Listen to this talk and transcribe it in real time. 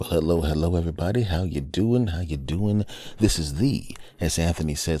Well, hello, everybody. How you doing? How you doing? This is the S.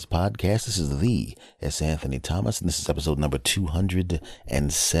 Anthony Says podcast. This is the S. Anthony Thomas, and this is episode number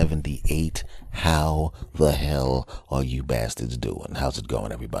 278. How the hell are you bastards doing? How's it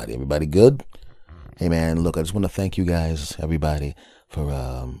going, everybody? Everybody good? Hey, man, look, I just want to thank you guys, everybody, for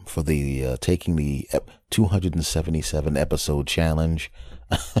the taking the 277 episode challenge.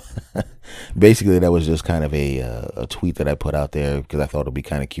 Basically, that was just kind of a tweet that I put out there because I thought it'd be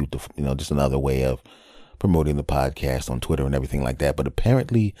kind of cute to, just another way of promoting the podcast on Twitter and everything like that. But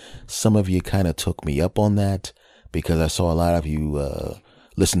apparently, some of you kind of took me up on that because I saw a lot of you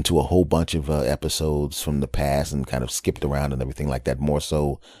listen to a whole bunch of episodes from the past and kind of skipped around and everything like that, more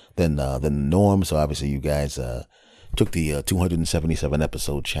so than the norm. So obviously, you guys took the 277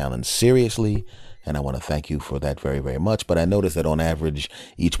 episode challenge seriously, and I want to thank you for that very, very much. But I noticed that on average,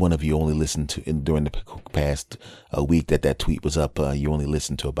 each one of you only listened to, during the past week that tweet was up, you only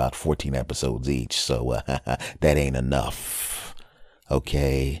listened to about 14 episodes each. So that ain't enough.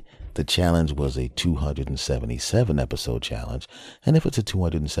 Okay. The challenge was a 277 episode challenge. And if it's a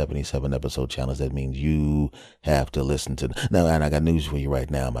 277 episode challenge, that means you have to listen to. Now, and I got news for you right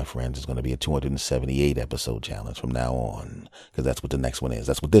now, my friends. It's going to be a 278 episode challenge from now on, because that's what the next one is.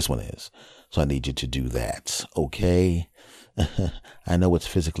 That's what this one is. So I need you to do that. Okay. I know it's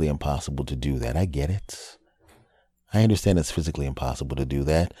physically impossible to do that. I get it. I understand it's physically impossible to do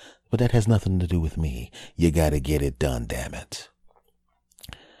that, but that has nothing to do with me. You got to get it done, damn it.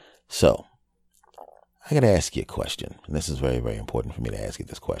 So, I got to ask you a question, and this is very, very important for me to ask you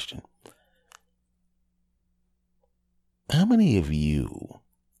this question. How many of you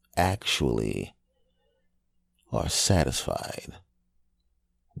actually are satisfied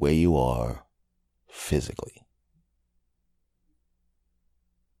where you are physically?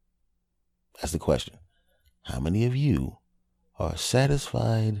 That's the question. How many of you are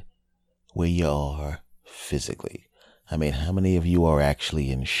satisfied where you are physically? I mean, how many of you are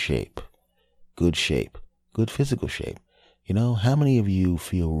actually in shape, good physical shape? How many of you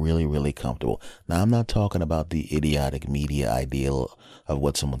feel really, really comfortable? Now, I'm not talking about the idiotic media ideal of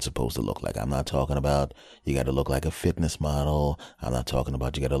what someone's supposed to look like. I'm not talking about you got to look like a fitness model. I'm not talking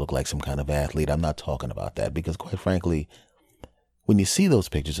about you got to look like some kind of athlete. I'm not talking about that because, quite frankly, when you see those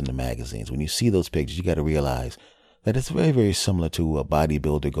pictures in the magazines, when you see those pictures, you got to realize that it's very, very similar to a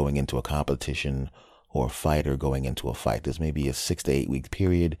bodybuilder going into a competition or a fighter going into a fight. There's maybe a 6 to 8 week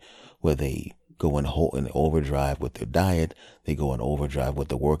period where they go in overdrive with their diet. They go in overdrive with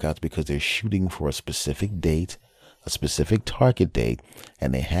the workouts because they're shooting for a specific date, a specific target date,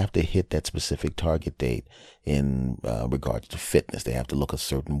 and they have to hit that specific target date in regards to fitness. They have to look a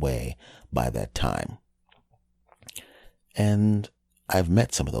certain way by that time. And I've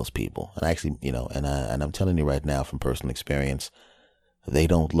met some of those people, and actually, and I'm telling you right now from personal experience, they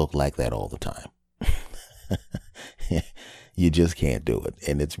don't look like that all the time. You just can't do it.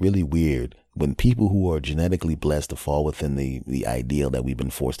 And it's really weird when people who are genetically blessed to fall within the ideal that we've been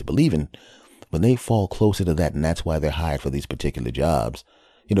forced to believe in, when they fall closer to that, and that's why they're hired for these particular jobs.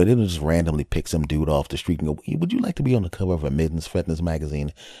 They don't just randomly pick some dude off the street and go, would you like to be on the cover of a men's fitness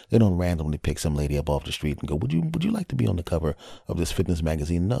magazine? They don't randomly pick some lady up off the street and go, would you like to be on the cover of this fitness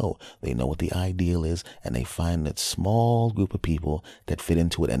magazine? No, they know what the ideal is, and they find that small group of people that fit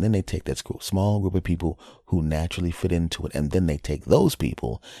into it, and then they take that small group of people who naturally fit into it, and then they take those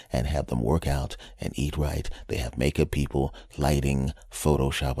people and have them work out and eat right. They have makeup people, lighting,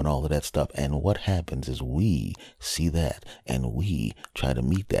 Photoshop, and all of that stuff. And what happens is we see that, and we try to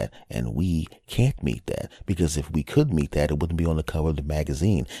meet that, and we can't meet that, because if we could meet that, it wouldn't be on the cover of the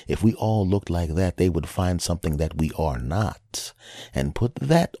magazine. If we all looked like that, they would find something that we are not and put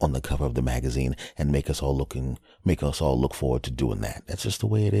that on the cover of the magazine and make us all look forward to doing that. That's just the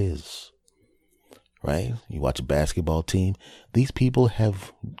way it is, right? You watch a basketball team, these people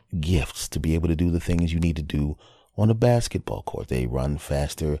have gifts to be able to do the things you need to do on a basketball court. They run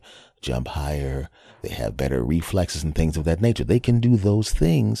faster, jump higher, they have better reflexes and things of that nature. They can do those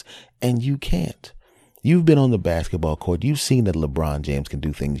things, and you can't. You've been on the basketball court. You've seen that LeBron James can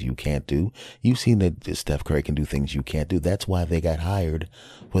do things you can't do. You've seen that Steph Curry can do things you can't do. That's why they got hired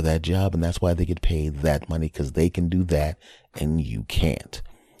for that job, and that's why they get paid that money, because they can do that and you can't.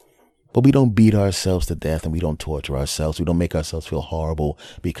 But we don't beat ourselves to death, and we don't torture ourselves. We don't make ourselves feel horrible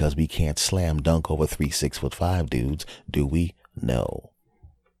because we can't slam dunk over 3 6'5" dudes, do we? No.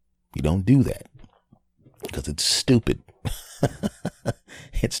 We don't do that because it's stupid.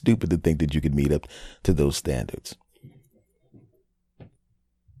 It's stupid to think that you could meet up to those standards.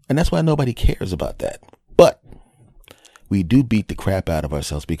 And that's why nobody cares about that. But we do beat the crap out of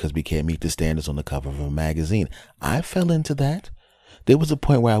ourselves because we can't meet the standards on the cover of a magazine. I fell into that. There was a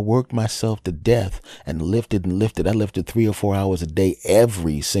point where I worked myself to death and lifted and lifted. I lifted 3 or 4 hours a day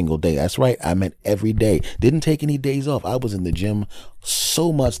every single day. That's right. I meant every day. Didn't take any days off. I was in the gym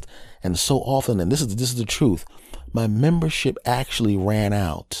so much and so often. And this is the truth. My membership actually ran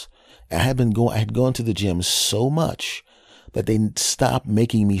out. I had gone to the gym so much that they stopped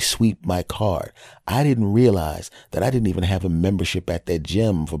making me sweep my card. I didn't realize that I didn't even have a membership at that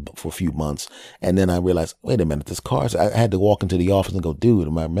gym for a few months. And then I realized, wait a minute, this card, I had to walk into the office and go, dude,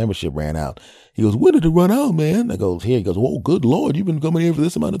 my membership ran out. He goes, when did it run out, man? I go, here. He goes, oh, good Lord, you've been coming here for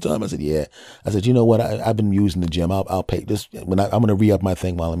this amount of time. I said, yeah. I said, you know what? I've been using the gym. I'll pay this. I'm going to re-up my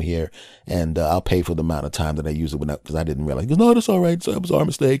thing while I'm here, and I'll pay for the amount of time that I use it because I didn't realize. He goes, no, that's all right. So it was our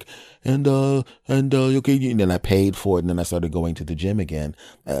mistake. And okay. And then I paid for it, and then I started going to the gym again,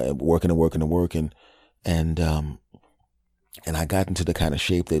 working. And I got into the kind of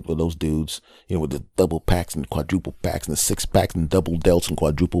shape that with those dudes, with the double packs and quadruple packs and the 6-packs and double delts and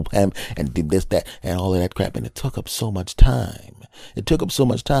quadruple ham and did this, that, and all of that crap. And it took up so much time. I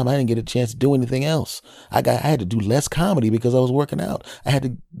didn't get a chance to do anything else. I had to do less comedy because I was working out. I had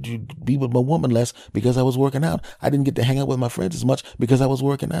to be with my woman less because I was working out. I didn't get to hang out with my friends as much because I was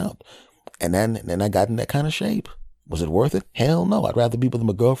working out. And then I got in that kind of shape. Was it worth it? Hell no. I'd rather be with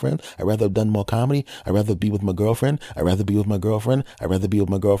my girlfriend. I'd rather have done more comedy. I'd rather be with my girlfriend. I'd rather be with my girlfriend. I'd rather be with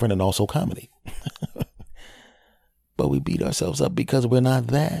my girlfriend and also comedy. But we beat ourselves up because we're not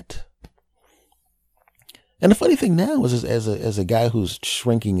that. And the funny thing now is, as a guy who's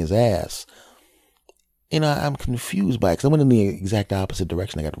shrinking his ass, I'm confused by it because I went in the exact opposite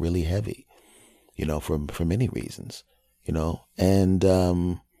direction. I got really heavy, for many reasons, and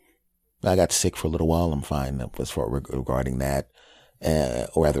I got sick for a little while. I'm fine as far regarding that,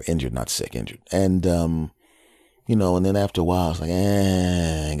 or rather injured, not sick, injured. And, and then after a while, it's like, I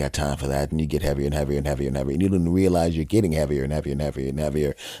ain't got time for that. And you get heavier and heavier and heavier and heavier. And you don't realize you're getting heavier and heavier and heavier and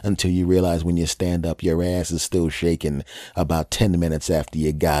heavier until you realize when you stand up, your ass is still shaking about 10 minutes after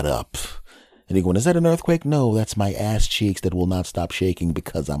you got up. And you're going, is that an earthquake? No, that's my ass cheeks that will not stop shaking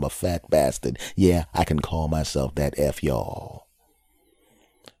because I'm a fat bastard. Yeah, I can call myself that, F y'all.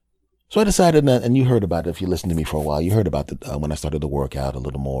 So I decided, and you heard about it if you listened to me for a while, you heard about when I started to work out a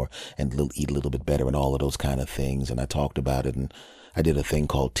little more and eat a little bit better and all of those kind of things. And I talked about it, and I did a thing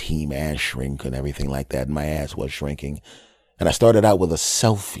called Team Ass Shrink and everything like that. And my ass was shrinking. And I started out with a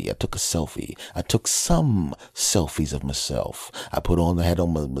selfie. I took a selfie. I took some selfies of myself. I had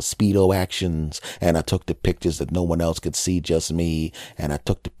on my Speedo actions, and I took the pictures that no one else could see, just me. And I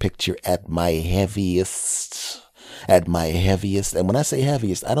took the picture at my heaviest. And when I say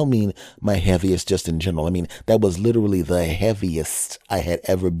heaviest, I don't mean my heaviest just in general. I mean, that was literally the heaviest I had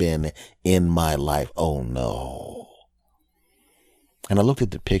ever been in my life. Oh no. And I looked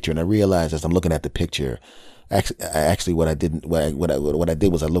at the picture and I realized as I'm looking at the picture, actually what I did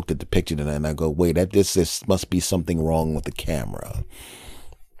was I looked at the picture and I go, wait, this must be something wrong with the camera.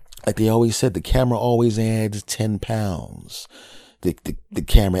 Like they always said, the camera always adds 10 pounds. The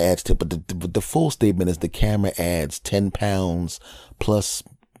camera adds but the full statement is the camera adds 10 pounds plus,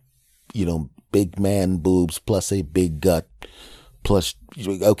 big man boobs plus a big gut plus,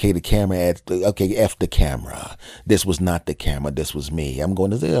 okay, the camera adds, okay, F the camera. This was not the camera. This was me. I'm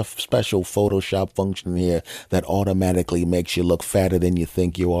going, is there a special Photoshop function here that automatically makes you look fatter than you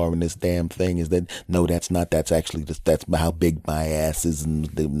think you are in this damn thing? Is that, no, that's not. That's actually that's how big my ass is and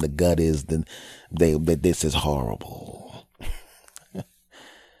the gut is. Then this is horrible.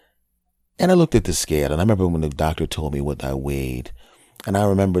 And I looked at the scale, and I remember when the doctor told me what I weighed, and I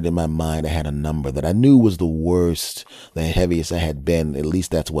remembered in my mind I had a number that I knew was the worst, the heaviest I had been. At least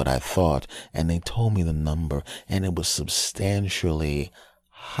that's what I thought. And they told me the number, and it was substantially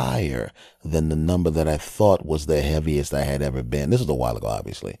higher than the number that I thought was the heaviest I had ever been. This was a while ago,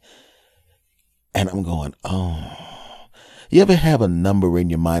 obviously. And I'm going, oh. You ever have a number in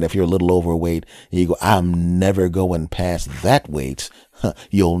your mind if you're a little overweight and you go, I'm never going past that weight?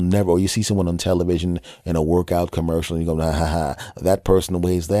 You'll never, or you see someone on television in a workout commercial and you go, ha ha ha, that person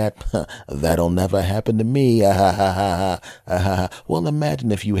weighs that. That'll never happen to me. Ha ha ha ha ha ha. Well,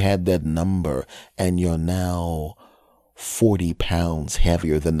 imagine if you had that number and you're now 40 pounds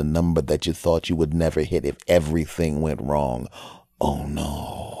heavier than the number that you thought you would never hit if everything went wrong. Oh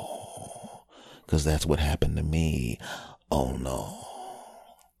no. Because that's what happened to me. Oh no.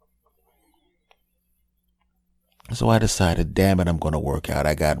 So I decided, damn it, I'm going to work out.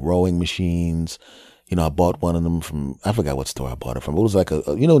 I got rowing machines. I bought one of them from, I forgot what store I bought it from. It was like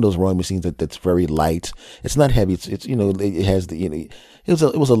those rowing machines that's very light. It's not heavy. It's it has the, it was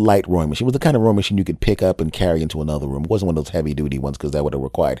a light rowing machine. It was the kind of rowing machine you could pick up and carry into another room. It wasn't one of those heavy duty ones because that would have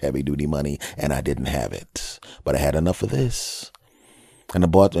required heavy duty money and I didn't have it. But I had enough of this. And I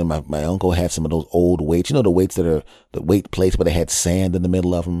bought, and my uncle had some of those old weights. You know, the weights that are the weight plates, but they had sand in the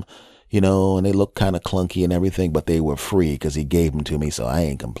middle of them, and they looked kind of clunky and everything, but they were free because he gave them to me. So I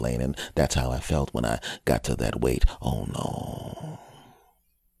ain't complaining. That's how I felt when I got to that weight. Oh no.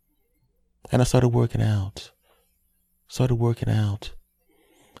 And I started working out, and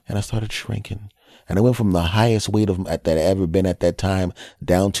I started shrinking. And I went from the highest weight that I ever been at that time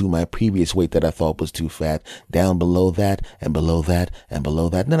down to my previous weight that I thought was too fat, down below that and below that and below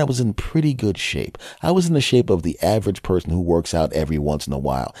that. And then I was in pretty good shape. I was in the shape of the average person who works out every once in a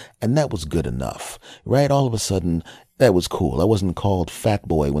while. And that was good enough, right? All of a sudden, that was cool. I wasn't called fat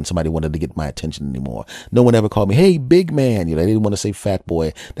boy when somebody wanted to get my attention anymore. No one ever called me, hey, big man. They didn't want to say fat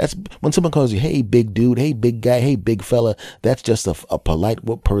boy. That's when someone calls you, hey, big dude, hey, big guy, hey, big fella. That's just a polite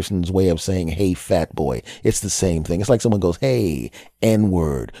person's way of saying, hey, fat boy. It's the same thing. It's like someone goes, hey,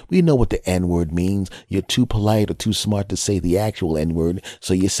 N-word. We know what the N-word means. You're too polite or too smart to say the actual N-word,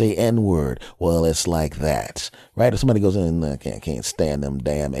 so you say N-word. Well, it's like that, right? If somebody goes in, I can't stand them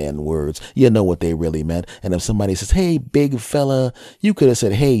damn N-words, you know what they really meant. And if somebody says, hey, big fella, you could have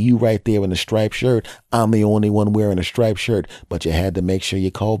said, hey, you right there in a striped shirt. I'm the only one wearing a striped shirt, but you had to make sure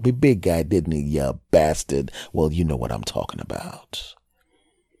you called me big guy, didn't you, you bastard? Well, you know what I'm talking about.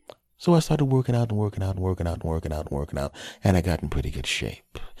 So I started working out, and I got in pretty good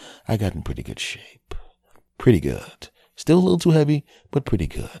shape. Pretty good. Still a little too heavy, but pretty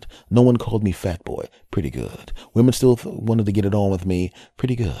good. No one called me fat boy. Pretty good. Women still wanted to get it on with me.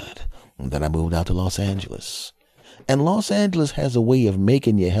 Pretty good. And then I moved out to Los Angeles. And Los Angeles has a way of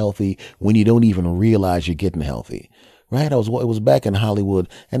making you healthy when you don't even realize you're getting healthy. Right? It was back in Hollywood,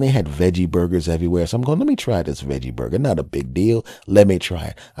 and they had veggie burgers everywhere. So I'm going, let me try this veggie burger. Not a big deal. Let me try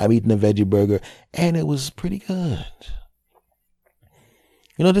it. I'm eating a veggie burger, and it was pretty good.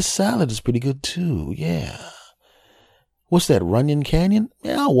 This salad is pretty good too. Yeah. What's that, Runyon Canyon?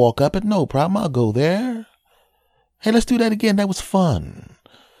 Yeah, I'll walk up it. No problem. I'll go there. Hey, let's do that again. That was fun.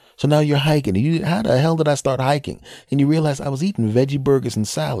 So now you're hiking. How the hell did I start hiking? And you realize I was eating veggie burgers and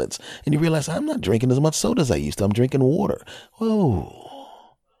salads. And you realize I'm not drinking as much soda as I used to. I'm drinking water. Whoa.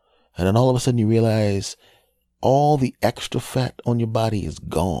 And then all of a sudden you realize all the extra fat on your body is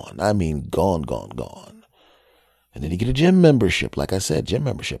gone. I mean, gone. And then you get a gym membership. Like I said, gym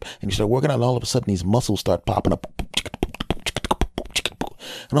membership. And you start working out, and all of a sudden these muscles start popping up.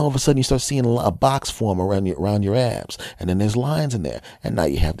 And all of a sudden you start seeing a box form around your abs. And then there's lines in there. And now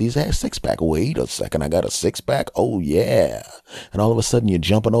you have these six-pack. Wait a second, I got a six-pack? Oh, yeah. And all of a sudden you're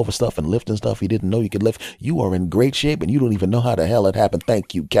jumping over stuff and lifting stuff you didn't know you could lift. You are in great shape, and you don't even know how the hell it happened.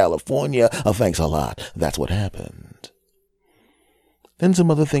 Thank you, California. Oh, thanks a lot. That's what happened. Then some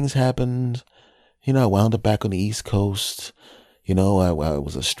other things happened. I wound up back on the East Coast. I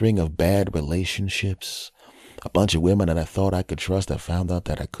was a string of bad relationships. A bunch of women that I thought I could trust, I found out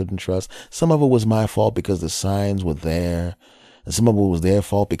that I couldn't trust. Some of it was my fault because the signs were there. And some of it was their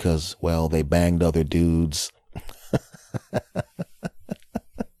fault because, well, they banged other dudes.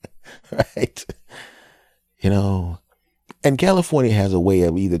 Right? And California has a way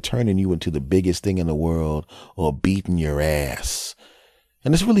of either turning you into the biggest thing in the world or beating your ass.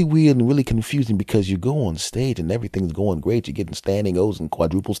 And it's really weird and really confusing because you go on stage and everything's going great. You're getting standing O's and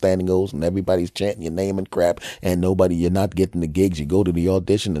quadruple standing O's, and everybody's chanting your name and crap, and you're not getting the gigs. You go to the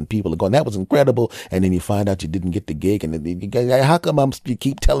audition and people are going, that was incredible. And then you find out you didn't get the gig. And how come you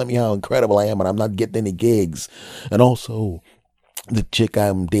keep telling me how incredible I am and I'm not getting any gigs? And also, the chick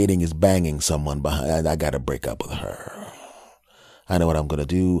I'm dating is banging someone behind. I got to break up with her. I know what I'm going to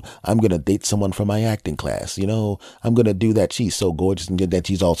do. I'm going to date someone from my acting class. I'm going to do that. She's so gorgeous, and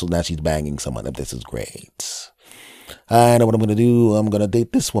that now she's banging someone. This is great. I know what I'm going to do. I'm going to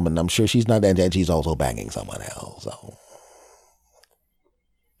date this woman. I'm sure she's not, and she's also banging someone else.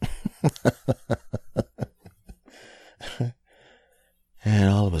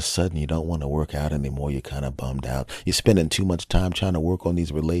 And all of a sudden, you don't want to work out anymore. You're kind of bummed out. You're spending too much time trying to work on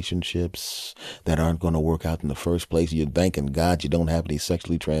these relationships that aren't going to work out in the first place. You're thanking God you don't have any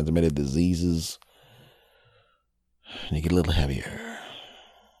sexually transmitted diseases. And you get a little heavier.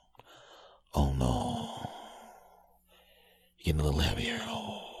 Oh, no. You're getting a little heavier.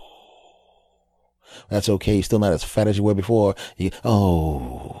 Oh. That's okay. You're still not as fat as you were before.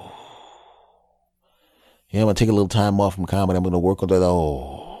 I'm going to take a little time off from comedy. I'm going to work on that.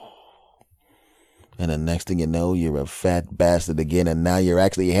 And the next thing you know, you're a fat bastard again. And now you're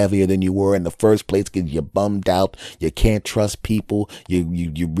actually heavier than you were in the first place because you're bummed out. You can't trust people.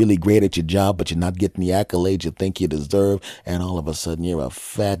 You're really great at your job, but you're not getting the accolades you think you deserve. And all of a sudden, you're a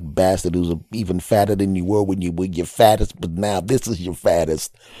fat bastard who's even fatter than you were when you were your fattest. But now this is your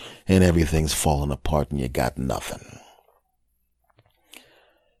fattest. And everything's falling apart and you got nothing.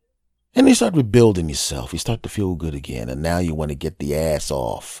 And you start rebuilding yourself. You start to feel good again. And now you want to get the ass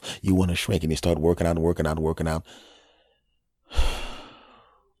off. You want to shrink, and you start working out and working out and working out.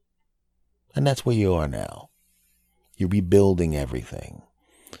 And that's where you are now. You're rebuilding everything.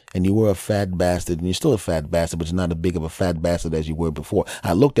 And you were a fat bastard, and you're still a fat bastard, but you're not as big of a fat bastard as you were before.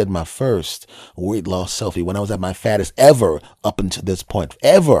 I looked at my first weight loss selfie when I was at my fattest ever up until this point.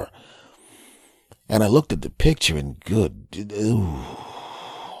 Ever. And I looked at the picture and ooh.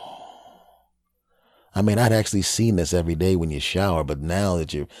 I mean, I'd actually seen this every day when you shower, but now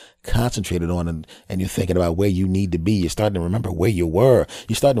that you're concentrated on it and you're thinking about where you need to be, you're starting to remember where you were.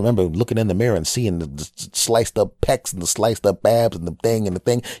 You're starting to remember looking in the mirror and seeing the sliced up pecs and the sliced up abs and the thing.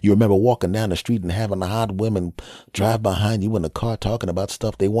 You remember walking down the street and having the hot women drive behind you in the car talking about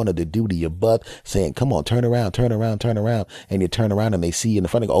stuff they wanted to do to your butt, saying, come on, turn around, turn around, turn around. And you turn around and they see you in the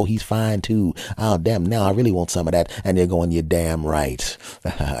front and go, oh, he's fine too. Oh, damn, now I really want some of that. And you're going, you're damn right.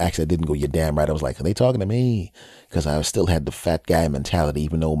 Actually, I didn't go, you're damn right. I was like, are they talking to me? Because I still had the fat guy mentality,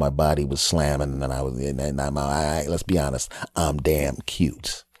 even though my body was slamming, and let's be honest, I'm damn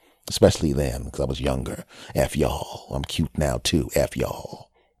cute, especially then because I was younger. F y'all, I'm cute now too. F y'all,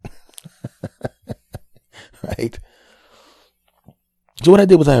 right? So what I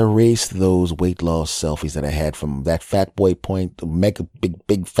did was I erased those weight loss selfies that I had from that fat boy point, to mega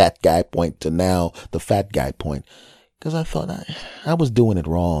big fat guy point, to now the fat guy point, because I thought I was doing it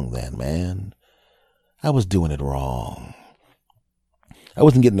wrong then, man. I was doing it wrong. I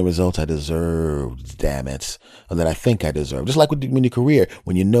wasn't getting the results I deserved, damn it, or that I think I deserve. Just like with your career,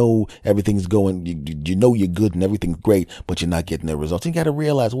 when you know everything's going, you know you're good and everything's great, but you're not getting the results. You got to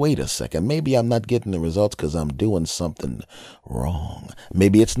realize, wait a second, maybe I'm not getting the results because I'm doing something wrong.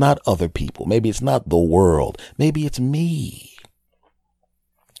 Maybe it's not other people. Maybe it's not the world. Maybe it's me.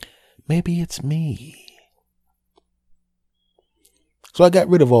 Maybe it's me. So I got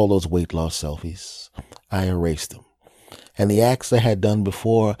rid of all those weight loss selfies. I erased them. And the acts I had done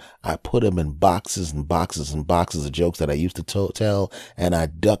before, I put them in boxes and boxes and boxes of jokes that I used to tell, and I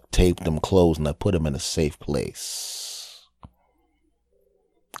duct taped them closed and I put them in a safe place.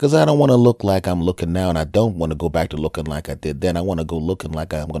 Because I don't want to look like I'm looking now, and I don't want to go back to looking like I did then. I want to go looking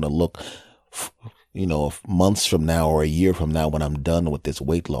like I'm going to look, months from now or a year from now when I'm done with this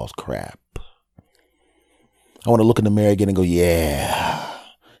weight loss crap. I want to look in the mirror again and go, yeah.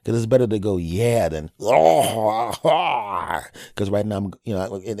 Because it's better to go, yeah, than, because right now, I'm,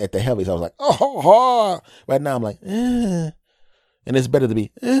 at the heavies, I was like, right now I'm like, And it's better to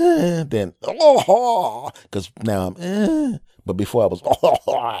be, than, because now I'm, but before I was,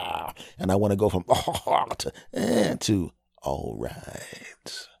 and I want to go from, to, all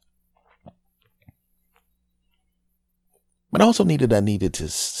right. But I also needed to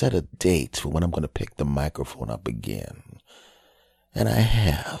set a date for when I'm going to pick the microphone up again. And I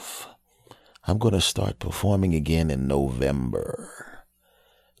have. I'm going to start performing again in November.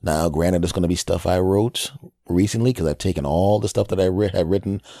 Now, granted, it's going to be stuff I wrote recently because I've taken all the stuff that I had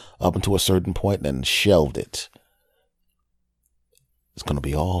written up until a certain point and then shelved it. It's going to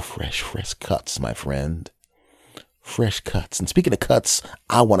be all fresh cuts, my friend. Fresh cuts. And speaking of cuts,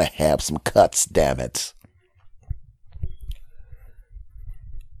 I want to have some cuts, damn it.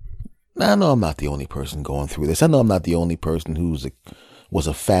 Now, I know I'm not the only person going through this. I know I'm not the only person was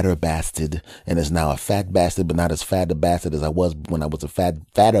a fatter bastard and is now a fat bastard, but not as fat a bastard as I was when I was a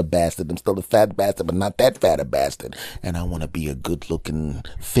fatter bastard. I'm still a fat bastard, but not that fatter bastard. And I want to be a good-looking,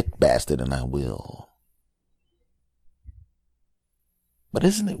 fit bastard, and I will. But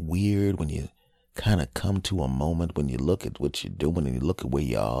isn't it weird when you kind of come to a moment when you look at what you're doing and you look at where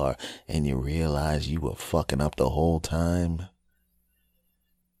you are and you realize you were fucking up the whole time?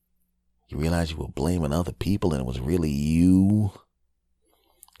 You realize you were blaming other people and it was really you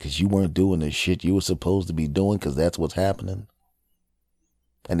because you weren't doing the shit you were supposed to be doing because that's what's happening.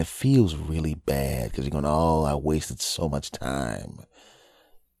 And it feels really bad because you're going, oh, I wasted so much time.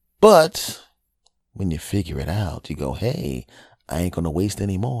 But when you figure it out, you go, hey, I ain't going to waste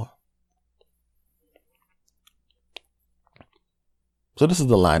any more. So this is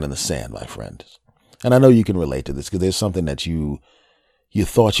the line in the sand, my friend. And I know you can relate to this because there's something that you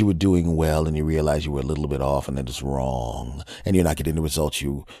thought you were doing well and you realize you were a little bit off and that it's wrong and you're not getting the results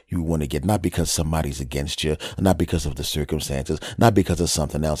you want to get, not because somebody's against you, not because of the circumstances, not because of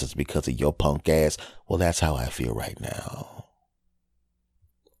something else, it's because of your punk ass. Well, that's how I feel right now.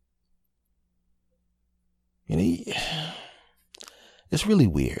 It's really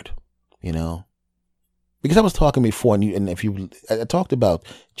weird, because I was talking before I talked about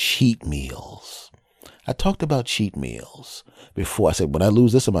cheat meals. I talked about cheat meals before. I said, when I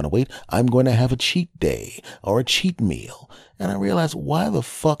lose this amount of weight, I'm going to have a cheat day or a cheat meal. And I realized, why the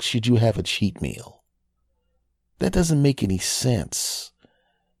fuck should you have a cheat meal? That doesn't make any sense,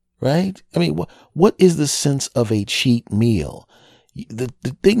 right? I mean, what is the sense of a cheat meal?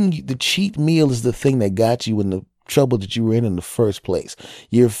 The cheat meal is the thing that got you in the trouble that you were in the first place.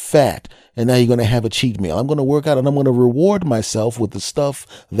 You're fat, and now you're going to have a cheat meal. I'm going to work out, and I'm going to reward myself with the stuff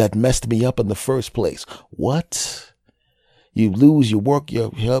that messed me up in the first place. What? You lose, you work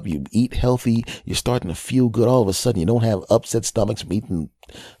your help, you eat healthy, you're starting to feel good. All of a sudden, you don't have upset stomachs from eating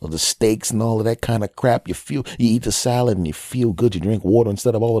the steaks and all of that kind of crap. You eat the salad and you feel good. You drink water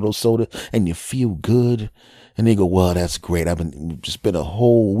instead of all of those soda and you feel good. And they go, well, that's great. Just been a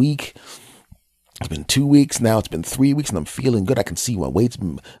whole week. It's been 2 weeks now. It's been 3 weeks, and I'm feeling good. I can see my weight's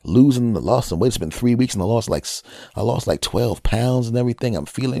been losing. I lost some weight. It's been 3 weeks, and I lost like 12 pounds and everything.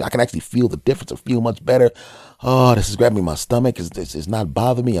 I can actually feel the difference. I feel much better. Oh, this is grabbing my stomach. It's not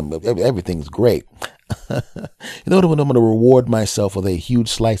bothering me. Everything's great. You know what? I'm going to reward myself with a huge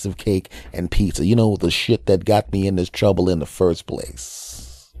slice of cake and pizza. You know, the shit that got me in this trouble in the first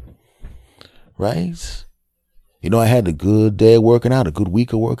place. Right? You know, I had a good day of working out, a good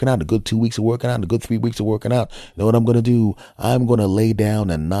week of working out, a good 2 weeks of working out, a good 3 weeks of working out. You know what I'm going to do? I'm going to lay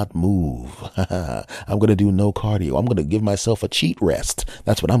down and not move. I'm going to do no cardio. I'm going to give myself a cheat rest.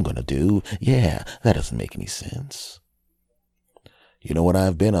 That's what I'm going to do. Yeah, that doesn't make any sense. You know what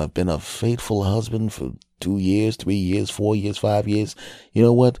I've been? I've been a faithful husband for 2 years, 3 years, 4 years, 5 years. You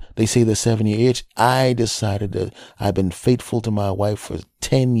know what? They say the 7-year itch. I decided that I've been faithful to my wife for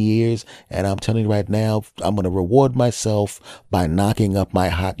 10 years. And I'm telling you right now, I'm going to reward myself by knocking up my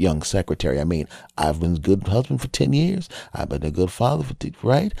hot young secretary. I mean, I've been a good husband for 10 years. I've been a good father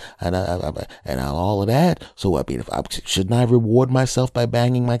right? And all of that. So, I mean, shouldn't I reward myself by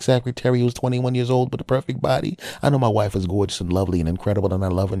banging my secretary who's 21 years old with a perfect body? I know my wife is gorgeous and lovely and incredible, and I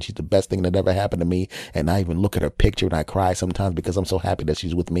love her, and she's the best thing that ever happened to me. And I even look at her picture and I cry sometimes because I'm so happy that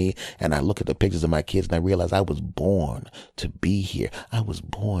she's with me. And I look at the pictures of my kids and I realize I was born to be here. I was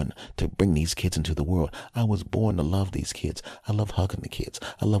born to bring these kids into the world. I was born to love these kids. I love hugging the kids.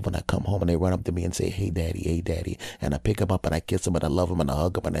 I love when I come home and they run up to me and say, hey, daddy, hey, daddy. And I pick them up and I kiss them and I love them and I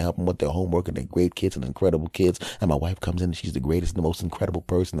hug them and I help them with their homework, and they're great kids and incredible kids. And my wife comes in and she's the greatest, the most incredible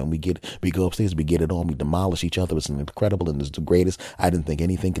person. And we go upstairs, we get it on, we demolish each other. It's incredible and it's the greatest. I didn't think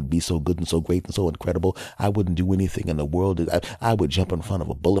anything could be so good and so great and so incredible. I wouldn't do anything in the world. I would jump in front of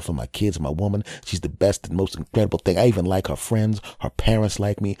a bullet for my kids, my woman. She's the best and most incredible thing. I even like her friends. Her parents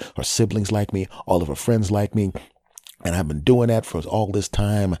like me. Her siblings like me. All of her friends like me. And I've been doing that for all this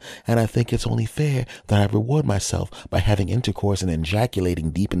time. And I think it's only fair that I reward myself by having intercourse and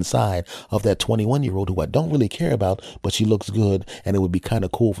ejaculating deep inside of that 21-year-old who I don't really care about, but she looks good. And it would be kind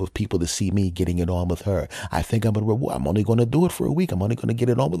of cool for people to see me getting it on with her. I think I'm only going to do it for a week. I'm only going to get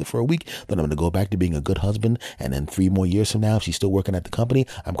it on with her for a week. Then I'm going to go back to being a good husband. And then 3 more years from now, if she's still working at the company,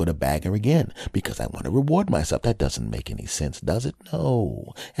 I'm going to bag her again because I want to reward myself. That doesn't make any sense, does it?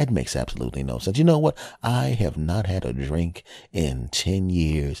 No, that makes absolutely no sense. You know what? I have not had a drink in 10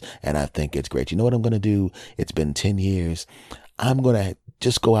 years, and I think it's great. You know what I'm going to do? It's been 10 years. I'm going to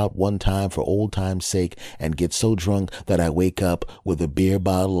just go out one time for old time's sake and get so drunk that I wake up with a beer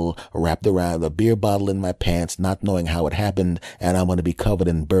bottle wrapped around, a beer bottle in my pants, not knowing how it happened, and I'm going to be covered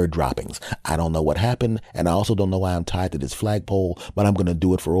in bird droppings. I don't know what happened, and I also don't know why I'm tied to this flagpole, but I'm going to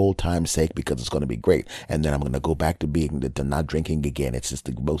do it for old time's sake because it's going to be great. And then I'm going to go back to not drinking again. It's just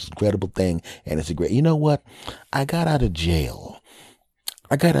the most incredible thing, and it's a great. You know what? I got out of jail.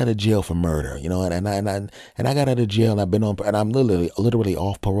 I got out of jail for murder, you know, and I got out of jail, and I've been on, and I'm literally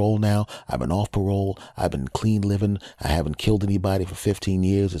off parole now. I've been off parole. I've been clean living. I haven't killed anybody for 15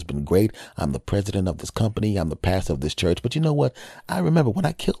 years. It's been great. I'm the president of this company. I'm the pastor of this church. But you know what? I remember when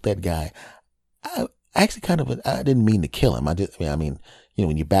I killed that guy, I actually I didn't mean to kill him. You know,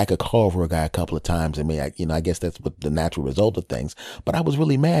 when you back a car over a guy a couple of times, I guess that's what the natural result of things. But I was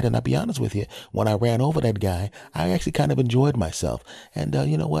really mad, and I'll be honest with you, when I ran over that guy, I actually kind of enjoyed myself. And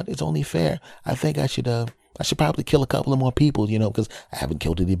you know what? It's only fair. I think I should probably kill a couple of more people, you know, because I haven't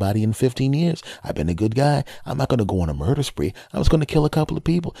killed anybody in 15 years. I've been a good guy. I'm not going to go on a murder spree. I was going to kill a couple of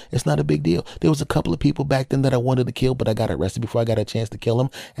people. It's not a big deal. There was a couple of people back then that I wanted to kill, but I got arrested before I got a chance to kill them.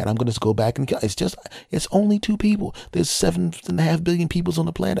 And I'm going to just go back and kill. It's only 2 people. There's 7.5 billion people on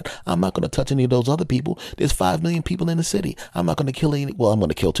the planet. I'm not going to touch any of those other people. There's 5 million people in the city. I'm not going to kill any. Well, I'm going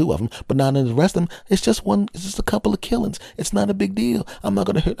to kill 2 of them, but not in the rest of them. It's just a couple of killings. It's not a big deal. I'm not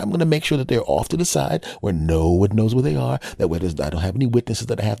going to hurt. I'm going to make sure that they're off to the side where no one knows where they are, that I don't have any witnesses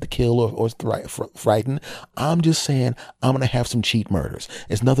that I have to kill or frighten. I'm just saying I'm going to have some cheat murders.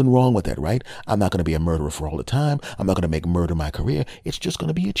 There's nothing wrong with that, right? I'm not going to be a murderer for all the time. I'm not going to make murder my career. It's just going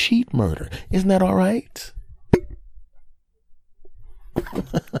to be a cheat murder. Isn't that all right?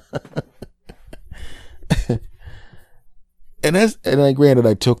 Granted,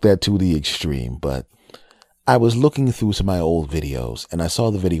 I took that to the extreme, but I was looking through some of my old videos, and I saw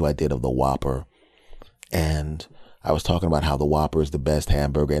the video I did of the Whopper, and I was talking about how the Whopper is the best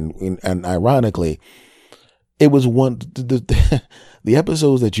hamburger, and ironically, it was the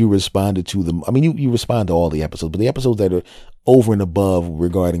episodes that you responded to them. I mean, you respond to all the episodes, but the episodes that are over and above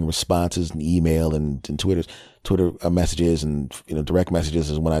regarding responses and email and Twitter messages and direct messages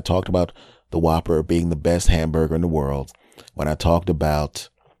is when I talked about the Whopper being the best hamburger in the world. When I talked about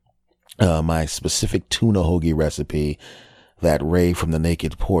my specific tuna hoagie recipe, that Ray from the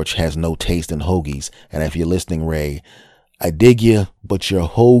Naked Porch has no taste in hoagies. And if you're listening, Ray, I dig you, but your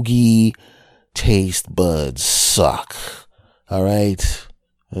hoagie taste buds suck. All right?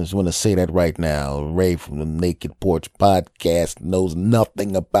 I just want to say that right now. Ray from the Naked Porch podcast knows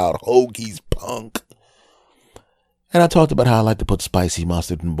nothing about hoagies, punk. And I talked about how I like to put spicy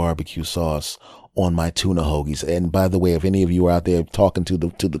mustard and barbecue sauce on my tuna hoagies. And by the way, if any of you are out there talking to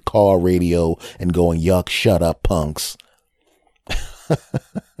the car radio and going, yuck, shut up, punks.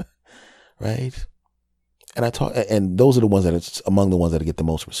 Right? And those are the ones it's among the ones that get the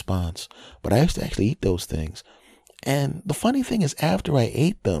most response. But I used to actually eat those things. And the funny thing is, after I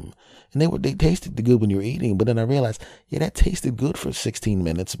ate them, and they tasted good when you were eating, but then I realized, yeah, that tasted good for 16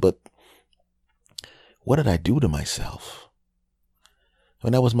 minutes, but what did I do to myself?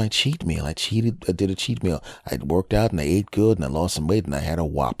 When that was my cheat meal. I did a cheat meal. I worked out and I ate good and I lost some weight and I had a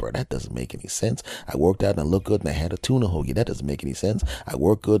Whopper. That doesn't make any sense. I worked out and I looked good and I had a tuna hoagie. That doesn't make any sense. I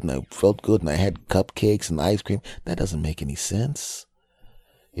worked good and I felt good and I had cupcakes and ice cream. That doesn't make any sense.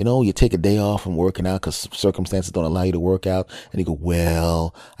 You take a day off from working out because circumstances don't allow you to work out. And you go,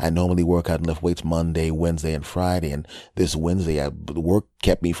 well, I normally work out and lift weights Monday, Wednesday, and Friday. And this Wednesday, the work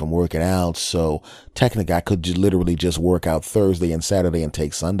kept me from working out. So technically, I could literally just work out Thursday and Saturday and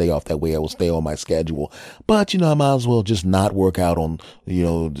take Sunday off. That way I will stay on my schedule. But, I might as well just not work out on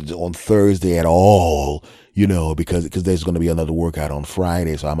Thursday at all. Because there's going to be another workout on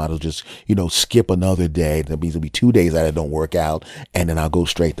Friday. So I might as well just, skip another day. That means it'll be 2 days that I don't work out. And then I'll go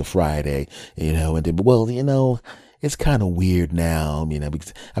straight to Friday, and then, it's kind of weird now,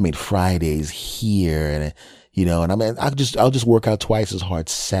 because Friday's here and, and I'll just work out twice as hard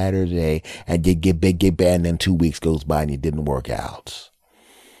Saturday and get bad. And then 2 weeks goes by and you didn't work out.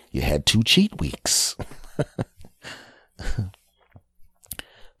 You had 2 cheat weeks.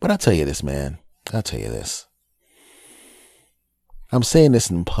 But I'll tell you this, man. I'll tell you this. I'm saying this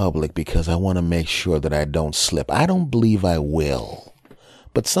in public because I want to make sure that I don't slip. I don't believe I will.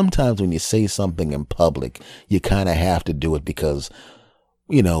 But sometimes when you say something in public, you kind of have to do it because,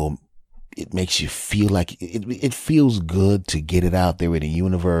 it makes you feel like it feels good to get it out there in the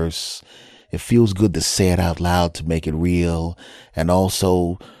universe. It feels good to say it out loud to make it real. And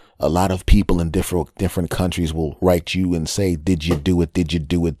also, a lot of people in different countries will write you and say, did you do it? Did you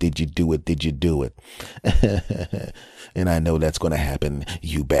do it? Did you do it? Did you do it? And I know that's going to happen,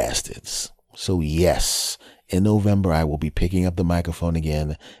 you bastards. So yes, in November, I will be picking up the microphone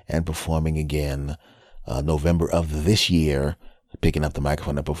again and performing again. November of this year, picking up the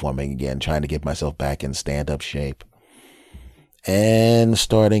microphone and performing again, trying to get myself back in stand-up shape. And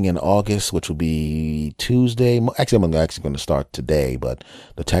starting in August, which will be Tuesday. Actually, I'm actually going to start today, but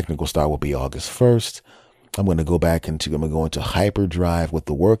the technical start will be August 1st. I'm going to go into hyperdrive with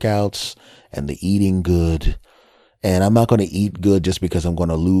the workouts and the eating good. And I'm not going to eat good just because I'm going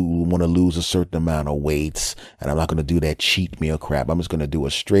to want to lose a certain amount of weights. And I'm not going to do that cheat meal crap. I'm just going to do a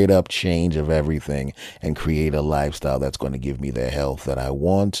straight up change of everything and create a lifestyle that's going to give me the health that I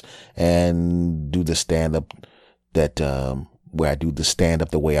want and do the stand up where I do the stand up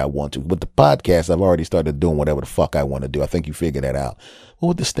the way I want to. With the podcast, I've already started doing whatever the fuck I want to do. I think you figured that out. But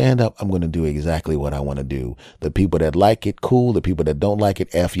with the stand up, I'm going to do exactly what I want to do. The people that like it, cool. The people that don't like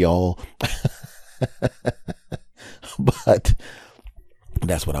it, F y'all. But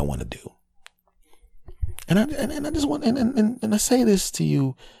that's what I want to do. And I just want, and I say this to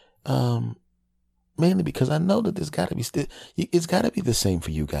you, mainly because I know that it's got to be the same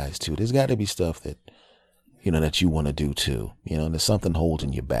for you guys too. There's got to be stuff that, that you want to do too. There's something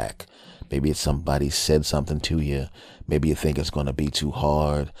holding you back. Maybe it's somebody said something to you. Maybe you think it's going to be too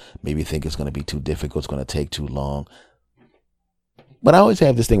hard. Maybe you think it's going to be too difficult. It's going to take too long. But I always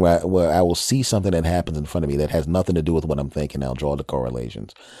have this thing where I will see something that happens in front of me that has nothing to do with what I'm thinking. I'll draw the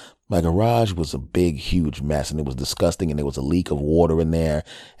correlations. My garage was a big, huge mess, and it was disgusting, and there was a leak of water in there.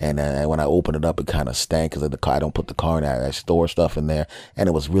 And when I opened it up, it kind of stank because I don't put the car in there. I store stuff in there, and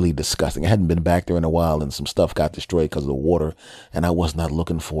it was really disgusting. I hadn't been back there in a while, and some stuff got destroyed because of the water, and I was not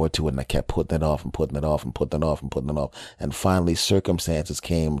looking forward to it, and I kept putting it off and putting it off and putting it off and putting it off. And finally, circumstances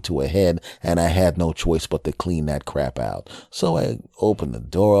came to a head, and I had no choice but to clean that crap out. So I opened the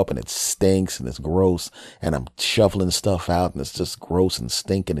door up, and it stinks, and it's gross, and I'm shoveling stuff out, and it's just gross and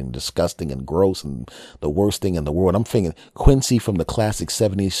stinking and disgusting and gross and the worst thing in the world. I'm thinking Quincy from the classic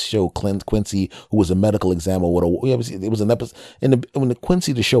 70s show, Quincy, who was a medical examiner. It was an episode when the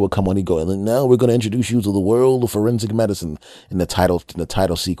Quincy the show would come on, he'd go, and now we're going to introduce you to the world of forensic medicine in the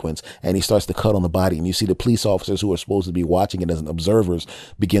title sequence, and he starts to cut on the body, and you see the police officers who are supposed to be watching it as observers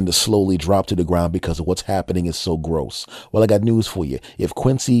begin to slowly drop to the ground because of what's happening is so gross. Well, I got news for you. If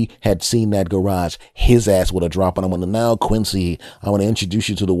Quincy had seen that garage, his ass would have dropped on him. Now, Quincy, I want to introduce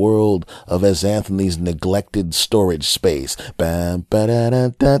you to the world of S. Anthony's neglected storage space. Bam,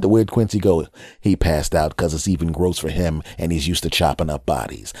 ba-da-da-da. Where'd Quincy go? He passed out because it's even gross for him, and he's used to chopping up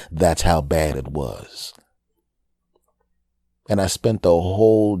bodies. That's how bad it was. And I spent the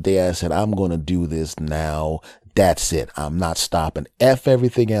whole day, I said, I'm going to do this now. That's it. I'm not stopping. F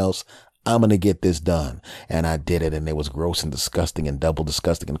everything else. I'm going to get this done. And I did it, and it was gross and disgusting and double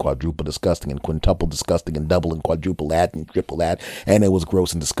disgusting and quadruple disgusting and quintuple disgusting and double and quadruple that and triple that. And it was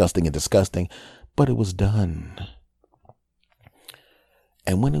gross and disgusting, but it was done.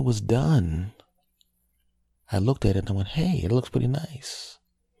 And when it was done, I looked at it and I went, hey, it looks pretty nice.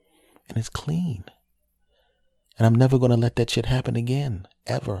 And it's clean. And I'm never going to let that shit happen again,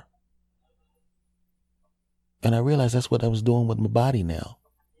 ever. And I realized that's what I was doing with my body now.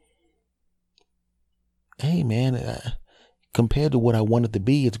 Hey, man, compared to what I want it to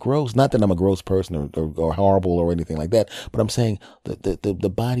be, it's gross. Not that I'm a gross person or horrible or anything like that, but I'm saying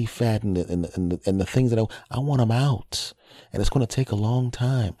the body fat and the things that I want them out. And it's going to take a long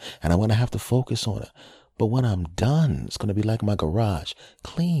time, and I'm going to have to focus on it. But when I'm done, it's going to be like my garage,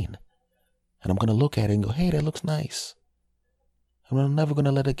 clean. And I'm going to look at it and go, hey, that looks nice. And I'm never going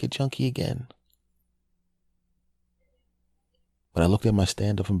to let it get junky again. When I looked at my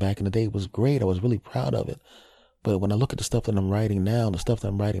stand-up from back in the day, it was great. I was really proud of it. But when I look at the stuff that I'm writing now, the stuff that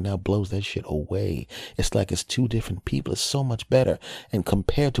I'm writing now blows that shit away. It's like it's two different people. It's so much better. And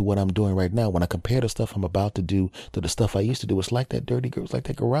compared to what I'm doing right now, when I compare the stuff I'm about to do to the stuff I used to do, it's like that dirty girl, it's like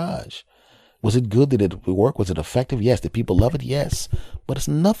that garage. Was it good? Did it work? Was it effective? Yes. Did people love it? Yes. But it's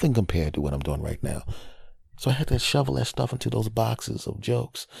nothing compared to what I'm doing right now. So I had to shovel that stuff into those boxes of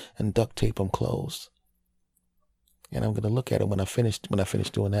jokes and duct tape them closed. And I'm going to look at it when I finish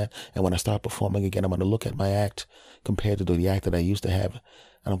doing that. And when I start performing again, I'm going to look at my act compared to the act that I used to have.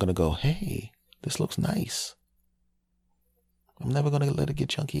 And I'm going to go, hey, this looks nice. I'm never going to let it get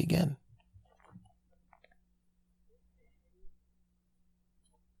chunky again.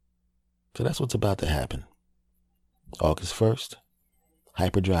 So that's what's about to happen. August 1st,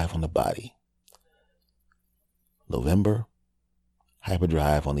 hyperdrive on the body. November,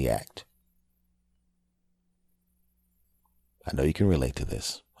 hyperdrive on the act. I know you can relate to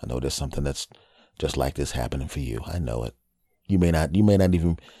this. I know there's something that's just like this happening for you. I know it. You may not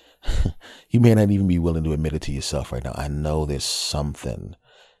even be willing to admit it to yourself right now. I know there's something,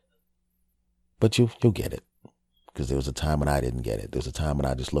 but you'll get it. Because there was a time when I didn't get it. There was a time when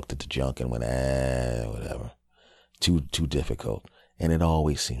I just looked at the junk and went, whatever. Too difficult. And it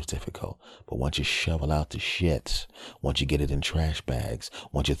always seems difficult. But once you shovel out the shit, once you get it in trash bags,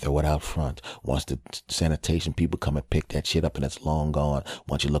 once you throw it out front, once the sanitation people come and pick that shit up and it's long gone,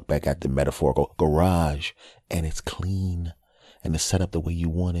 once you look back at the metaphorical garage and it's clean and it's set up the way you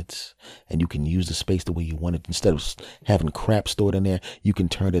want it, and you can use the space the way you want it. Instead of having crap stored in there, you can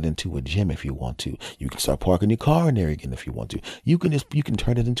turn it into a gym if you want to. You can start parking your car in there again if you want to. You can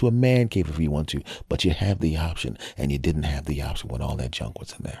turn it into a man cave if you want to, but you have the option, and you didn't have the option when all that junk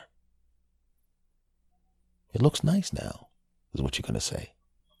was in there. It looks nice now, is what you're going to say.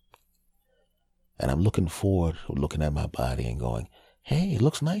 And I'm looking forward to looking at my body and going, hey, it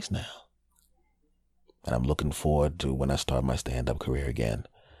looks nice now. And I'm looking forward to when I start my stand-up career again,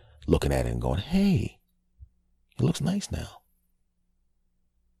 looking at it and going, hey, it looks nice now.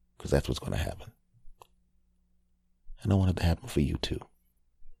 Because that's what's going to happen. And I want it to happen for you too.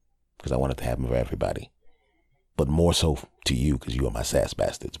 Because I want it to happen for everybody. But more so to you, because you are my sass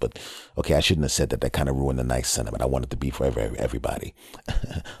bastards. But, okay, I shouldn't have said that. That kind of ruined the nice sentiment. I want it to be for everybody.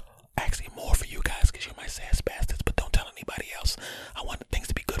 Actually, more for you guys, because you're my sass bastards. But don't tell anybody else. I want things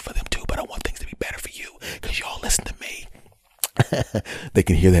to be good for them too, but I want things to be better for you, because y'all listen to me. They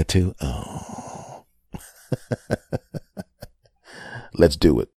can hear that too. Oh. Let's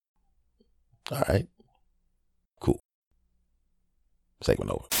do it. All right. Cool.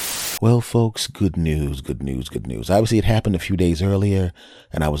 Segment over. Well, folks, good news. Obviously, it happened a few days earlier,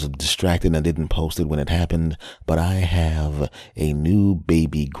 and I was distracted and I didn't post it when it happened, but I have a new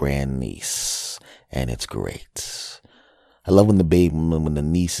baby grandniece, and it's great. I love when the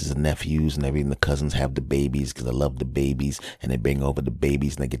nieces and nephews and everything, the cousins have the babies, because I love the babies, and they bring over the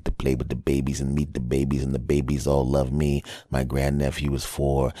babies and I get to play with the babies and meet the babies, and the babies all love me. My grandnephew is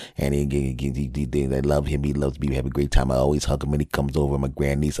 4, and they love him. He loves me. We have a great time. I always hug him when he comes over. My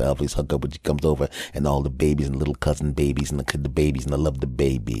grandniece, I always hug her when she comes over, and all the babies and little cousin babies and the babies, and I love the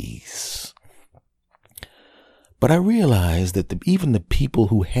babies. But I realized that even the people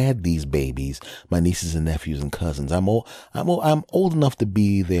who had these babies, my nieces and nephews and cousins, I'm old enough to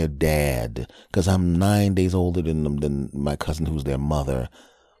be their dad, because I'm 9 days older than my cousin who's their mother.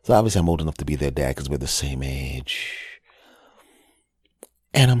 So obviously I'm old enough to be their dad because we're the same age.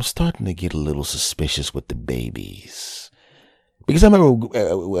 And I'm starting to get a little suspicious with the babies. Because I remember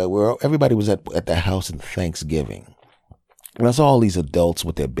where everybody was at the house in Thanksgiving. And I saw all these adults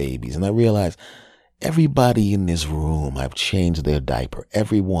with their babies, and I realized everybody in this room, I've changed their diaper.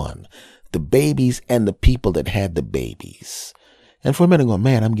 Everyone. The babies and the people that had the babies. And for a minute, I'm going,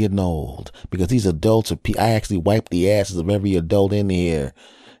 man, I'm getting old. Because these adults I actually wiped the asses of every adult in here.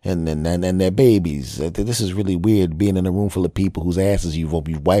 And their babies. This is really weird, being in a room full of people whose asses you've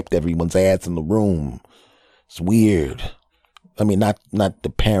wiped everyone's ass in the room. It's weird. I mean, not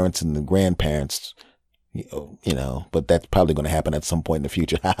the parents and the grandparents, you know, but that's probably going to happen at some point in the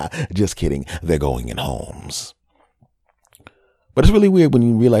future. Just kidding. They're going in homes. But it's really weird when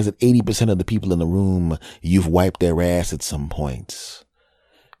you realize that 80% of the people in the room, you've wiped their ass at some point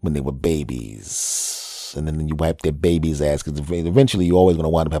when they were babies. And then you wipe their baby's ass, because eventually you're always going to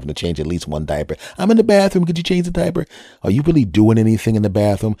wind up having to change at least one diaper. I'm in the bathroom. Could you change the diaper? Are you really doing anything in the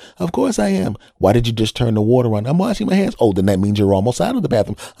bathroom? Of course I am. Why did you just turn the water on? I'm washing my hands. Oh, then that means you're almost out of the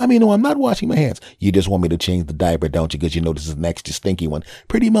bathroom. I mean, no, I'm not washing my hands. You just want me to change the diaper, don't you? Because you know this is an extra stinky one.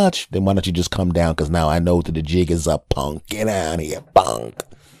 Pretty much. Then why don't you just come down? Because now I know that the jig is up, punk. Get out of here, punk.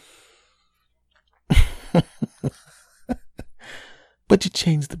 But you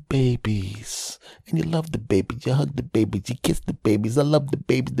change the babies, and you love the babies, you hug the babies, you kiss the babies. I love the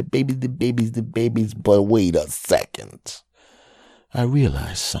babies, but wait a second. I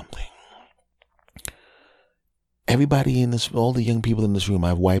realized something. Everybody in this, all the young people in this room,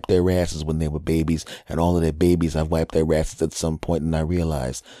 I've wiped their asses when they were babies, and all of their babies, I've wiped their asses at some point, and I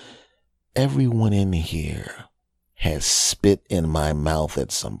realized everyone in here has spit in my mouth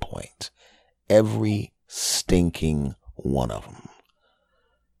at some point. Every stinking one of them.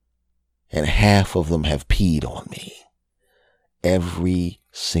 And half of them have peed on me. Every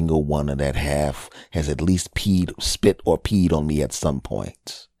single one of that half has at least spit or peed on me at some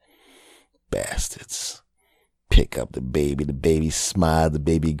point. Bastards. Pick up the baby smiles, the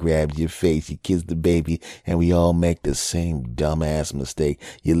baby grabs your face, you kiss the baby, and we all make the same dumbass mistake.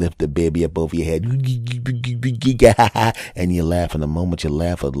 You lift the baby up over your head, and you laugh, and the moment you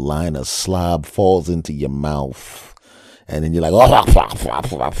laugh, a line of slob falls into your mouth. And then you're like, oh,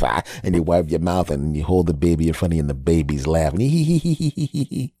 and you wipe your mouth and you hold the baby in front of you and the baby's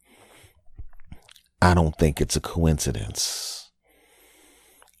laughing. I don't think it's a coincidence.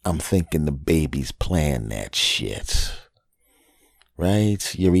 I'm thinking the baby's playing that shit.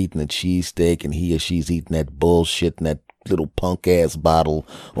 Right? You're eating a cheesesteak and he or she's eating that bullshit in that little punk ass bottle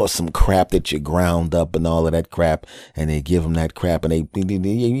or some crap that you ground up and all of that crap, and they give them that crap, and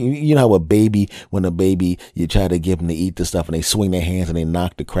you know how when a baby you try to give them to eat the stuff and they swing their hands and they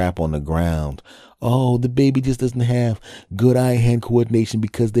knock the crap on the ground. Oh, the baby just doesn't have good eye-hand coordination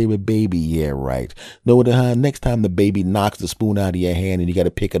because they're a baby. Yeah, right. No, next time the baby knocks the spoon out of your hand and you got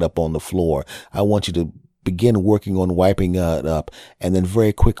to pick it up on the floor, I want you to begin working on wiping it up, and then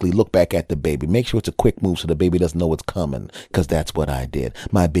very quickly look back at the baby. Make sure it's a quick move so the baby doesn't know what's coming, because that's what I did.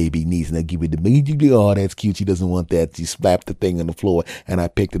 My baby needs, and I give it to me. Oh, that's cute. She doesn't want that. She slapped the thing on the floor, and I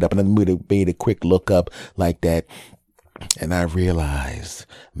picked it up, and I made a quick look up like that, and I realized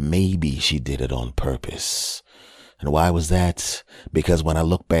maybe she did it on purpose. And why was that? Because when I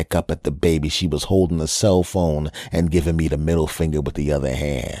looked back up at the baby, she was holding a cell phone and giving me the middle finger with the other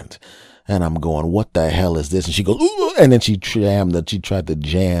hand. And I'm going, what the hell is this? And she goes, ooh, and then she tried to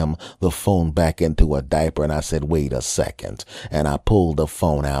jam the phone back into a diaper. And I said, wait a second. And I pulled the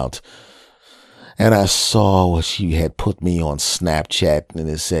phone out and I saw what she had put me on Snapchat, and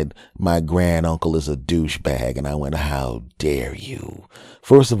it said, my granduncle is a douchebag. And I went, how dare you?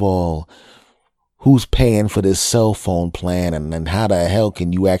 First of all, who's paying for this cell phone plan? And how the hell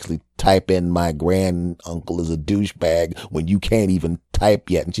can you actually type in my granduncle is a douchebag when you can't even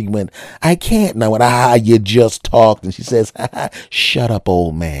type yet. And she went, I can't. And I went, you just talked. And she says, shut up,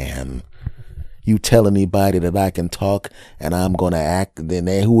 old man. You tell anybody that I can talk and I'm going to act, then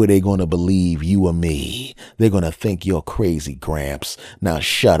who are they going to believe, you or me? They're going to think you're crazy, Gramps. Now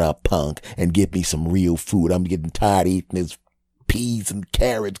shut up, punk, and give me some real food. I'm getting tired of eating this peas and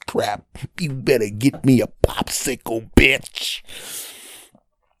carrots crap. You better get me a popsicle, bitch.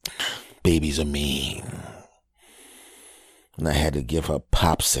 Babies are mean. And I had to give her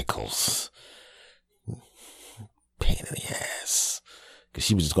popsicles. Pain in the ass. Because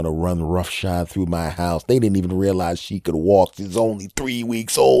she was just going to run roughshod through my house. They didn't even realize she could walk. She was only 3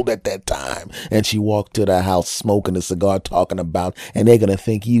 weeks old at that time. And she walked to the house smoking a cigar, talking about, and they're going to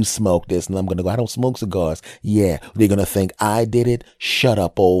think you smoked this. And I'm going to go, I don't smoke cigars. Yeah, they're going to think I did it. Shut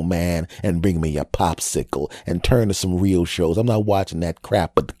up, old man, and bring me a popsicle and turn to some real shows. I'm not watching that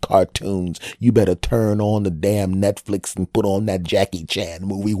crap, but the cartoons. You better turn on the damn Netflix and put on that Jackie Chan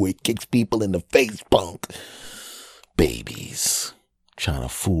movie where he kicks people in the face, punk. Babies. Trying to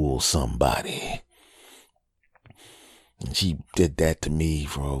fool somebody. And she did that to me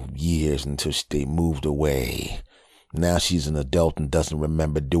for years until they moved away. Now she's an adult and doesn't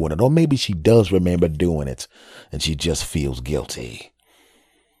remember doing it. Or maybe she does remember doing it and she just feels guilty.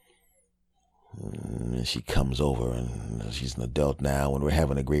 And she comes over and she's an adult now and we're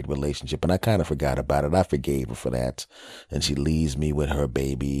having a great relationship. And I kind of forgot about it. I forgave her for that. And she leaves me with her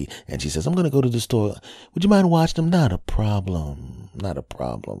baby. And she says, I'm going to go to the store. Would you mind watching them? Not a problem. Not a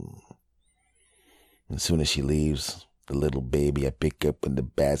problem. As soon as she leaves, the little baby I pick up in the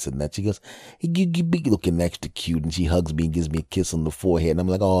bassinet, she goes, you be looking extra cute. And she hugs me and gives me a kiss on the forehead. And I'm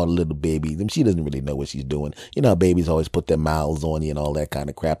like, oh, little baby. And she doesn't really know what she's doing. You know how babies always put their mouths on you and all that kind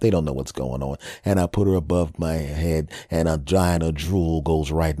of crap. They don't know what's going on. And I put her above my head and a giant of drool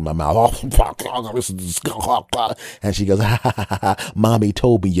goes right in my mouth. And she goes, Mommy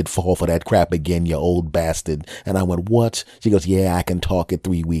told me you'd fall for that crap again, you old bastard. And I went, what? She goes, yeah, I can talk at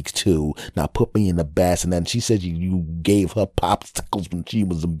 3 weeks too. Now put me in the bassinet. And she said you gave her popsicles when she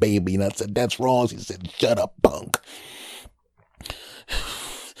was a baby. And I said, that's wrong. She said, shut up, punk.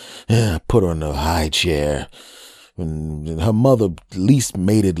 Yeah, put her in a high chair. And her mother at least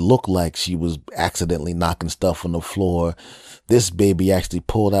made it look like she was accidentally knocking stuff on the floor. This baby actually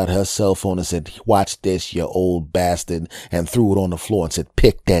pulled out her cell phone and said, watch this, you old bastard, and threw it on the floor and said,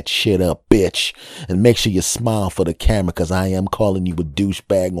 pick that shit up, bitch. And make sure you smile for the camera because I am calling you a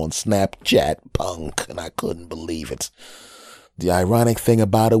douchebag on Snapchat, punk. And I couldn't believe it. The ironic thing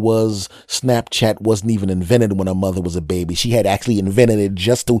about it was Snapchat wasn't even invented when her mother was a baby. She had actually invented it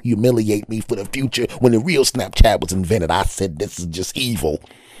just to humiliate me for the future when the real Snapchat was invented. I said, this is just evil.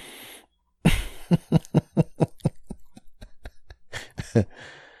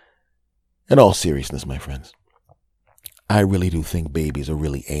 In all seriousness, my friends, I really do think babies are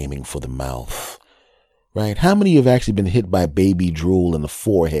really aiming for the mouth, right? How many have actually been hit by baby drool in the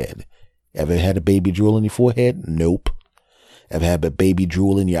forehead? Ever had a baby drool in your forehead? Nope. Ever have a baby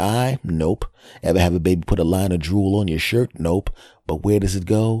drool in your eye? Nope. Ever have a baby put a line of drool on your shirt? Nope. But where does it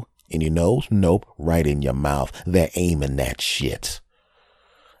go? In your nose? Nope. Right in your mouth. They're aiming that shit.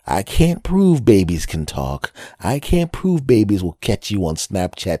 I can't prove babies can talk. I can't prove babies will catch you on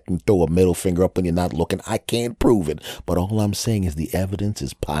Snapchat and throw a middle finger up when you're not looking. I can't prove it. But all I'm saying is the evidence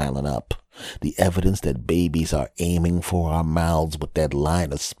is piling up. The evidence that babies are aiming for our mouths with that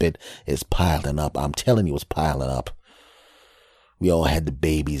line of spit is piling up. I'm telling you, it's piling up. We all had the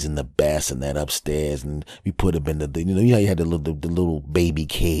babies in the bassinet upstairs, and we put them in you know, you had the little baby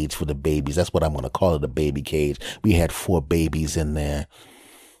cage for the babies. That's what I'm going to call it, a baby cage. We had 4 babies in there.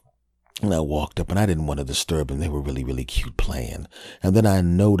 And I walked up, and I didn't want to disturb them. They were really, really cute playing. And then I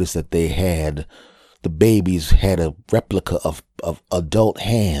noticed that the babies had a replica of adult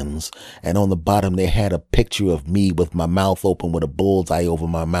hands. And on the bottom, they had a picture of me with my mouth open with a bullseye over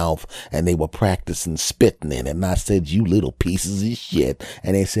my mouth. And they were practicing spitting in it. And I said, you little pieces of shit.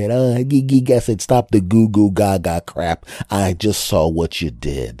 And they said, I said, stop the goo goo gaga crap. I just saw what you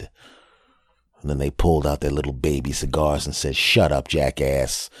did. And then they pulled out their little baby cigars and said, shut up,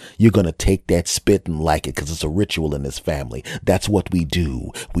 jackass. You're going to take that spit and like it because it's a ritual in this family. That's what we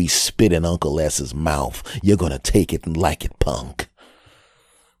do. We spit in Uncle S's mouth. You're going to take it and like it, punk.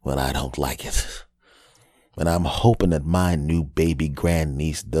 Well, I don't like it. And I'm hoping that my new baby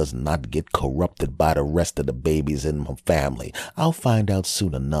grandniece does not get corrupted by the rest of the babies in my family. I'll find out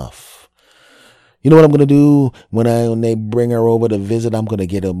soon enough. You know what I'm going to do when they bring her over to visit? I'm going to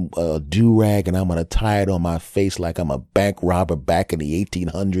get a do-rag and I'm going to tie it on my face like I'm a bank robber back in the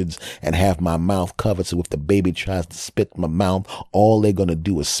 1800s and have my mouth covered. So if the baby tries to spit in my mouth, all they're going to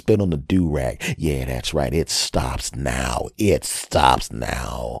do is spit on the do-rag. Yeah, that's right. It stops now. It stops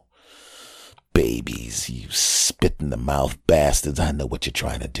now. Babies, you spit in the mouth bastards. I know what you're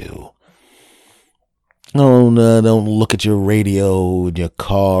trying to do. Don't look at your radio, your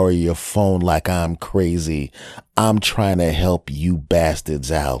car, or your phone like I'm crazy. I'm trying to help you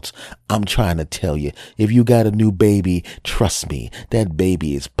bastards out. I'm trying to tell you, if you got a new baby, trust me, that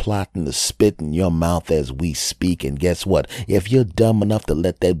baby is plotting to spit in your mouth as we speak. And guess what? If you're dumb enough to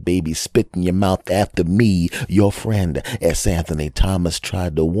let that baby spit in your mouth after me, your friend S. Anthony Thomas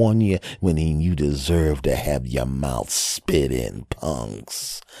tried to warn you when you deserve to have your mouth spit in,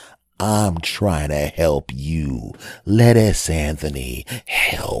 punks. I'm trying to help you. Let S. Anthony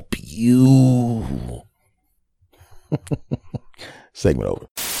help you. Segment over.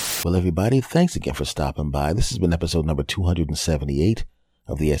 Well, everybody, thanks again for stopping by. This has been episode number 278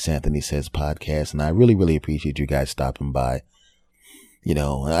 of the S. Anthony Says podcast, and I really, really appreciate you guys stopping by. You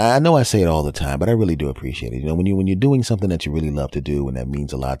know I say it all the time, but I really do appreciate it. You know, when you're doing something that you really love to do and that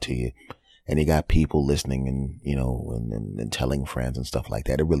means a lot to you, and you got people listening and, you know, and telling friends and stuff like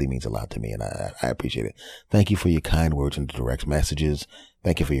that, it really means a lot to me, and I appreciate it. Thank you for your kind words in the direct messages.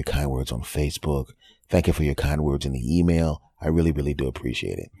 Thank you for your kind words on Facebook. Thank you for your kind words in the email. I really, really do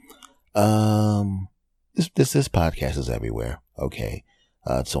appreciate it. This podcast is everywhere. Okay.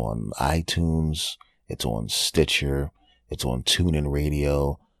 It's on iTunes. It's on Stitcher. It's on TuneIn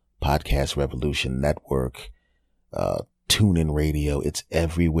Radio, Podcast Revolution Network, TuneIn Radio. It's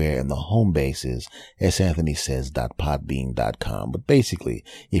everywhere, and the home base is santhonysays.podbean.com. But basically,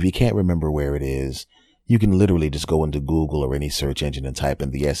 if you can't remember where it is, you can literally just go into Google or any search engine and type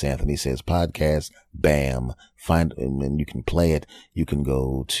in the S. Anthony Says podcast. Bam. Find, and you can play it. You can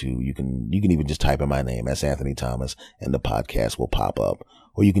even just type in my name, S. Anthony Thomas, and the podcast will pop up.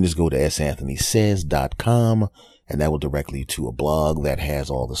 Or you can just go to santhonysays.com, and that will direct you to a blog that has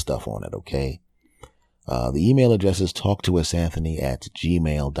all the stuff on it. Okay. The email address is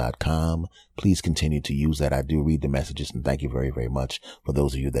talktosanthony@gmail.com. Please continue to use that. I do read the messages, and thank you very, very much for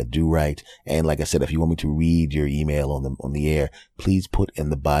those of you that do write. And like I said, if you want me to read your email on the air, please put in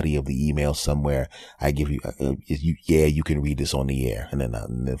the body of the email somewhere. I give you, you can read this on the air. And then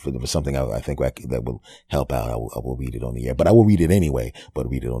if there's something I think that will help out, I will read it on the air. But I will read it anyway, but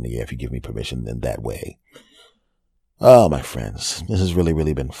read it on the air if you give me permission in that way. Oh, my friends, this has really,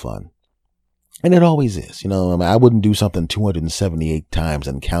 really been fun. And it always is. You know, I wouldn't do something 278 times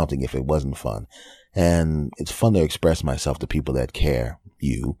and counting if it wasn't fun. And it's fun to express myself to people that care,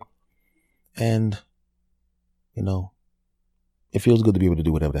 you. And, you know, it feels good to be able to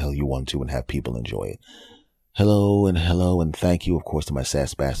do whatever the hell you want to and have people enjoy it. Hello, and thank you, of course, to my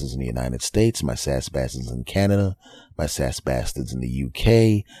sass bastards in the United States, my sass bastards in Canada, my sass bastards in the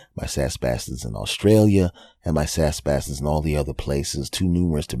UK, my sass bastards in Australia, and my sass bastards in all the other places, too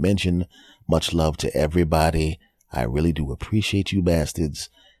numerous to mention. Much love to everybody. I really do appreciate you bastards.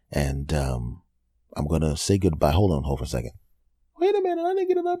 And I'm going to say goodbye. Hold on for a second. Wait a minute. I didn't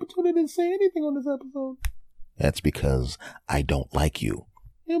get an opportunity to say anything on this episode. That's because I don't like you.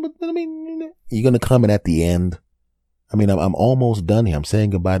 Yeah, but I mean, you're going to come in at the end. I mean, I'm almost done here. I'm saying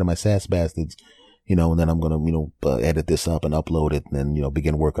goodbye to my sass bastards, you know, and then I'm going to, you know, edit this up and upload it and then, you know,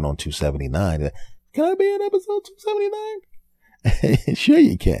 begin working on 279. Can I be in episode 279? Sure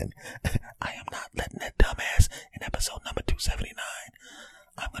you can. I am not letting that dumbass in episode number 279.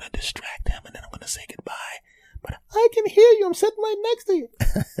 I'm going to distract him and then I'm going to say goodbye. But I can hear you. I'm sitting right next to you.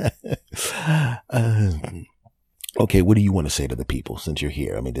 Okay, what do you want to say to the people since you're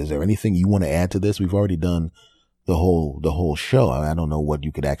here? I mean, is there anything you want to add to this? We've already done the whole show. I don't know what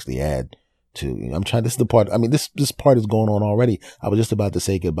you could actually add to. I'm trying. This is the part. I mean, this part is going on already. I was just about to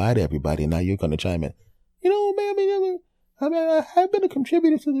say goodbye to everybody, and now you're going to chime in. You know, man, I have been a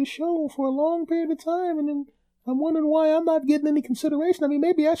contributor to this show for a long period of time, and then I'm wondering why I'm not getting any consideration. I mean,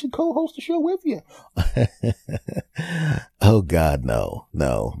 maybe I should co-host the show with you. Oh, God, no,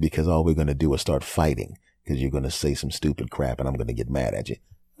 because all we're going to do is start fighting. Because you're going to say some stupid crap and I'm going to get mad at you.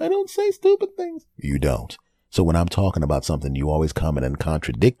 I don't say stupid things. You don't. So when I'm talking about something, you always come in and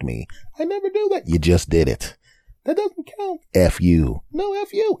contradict me. I never do that. You just did it. That doesn't count. F you. No,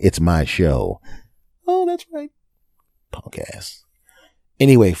 F you. It's my show. Oh, that's right. Punk ass.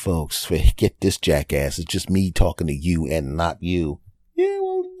 Anyway, folks, forget this jackass. It's just me talking to you and not you. Yeah,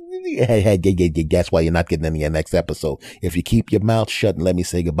 well, hey, that's why you're not getting any of the next episode. If you keep your mouth shut and let me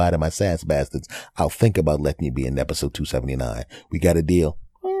say goodbye to my sass bastards, I'll think about letting you be in episode 279. We got a deal?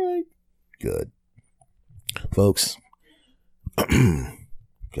 All right. Good. Folks,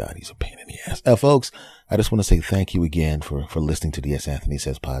 God, he's a pain in the ass. Folks, I just want to say thank you again for listening to the S. Anthony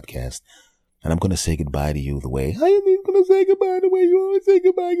Says podcast. And I'm going to say goodbye to you the way I am going to say goodbye the way you always say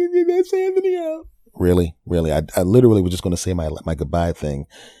goodbye to S. Anthony out. Really? Really? I literally was just going to say my goodbye thing.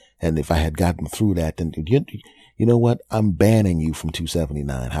 And if I had gotten through that, then you know what? I'm banning you from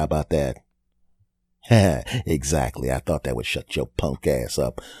 279. How about that? Exactly. I thought that would shut your punk ass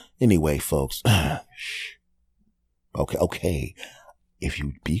up. Anyway, folks. Shh. Okay. If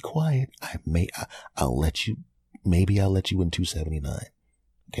you be quiet, I'll let you in 279.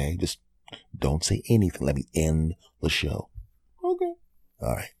 Okay? Just don't say anything. Let me end the show. Okay.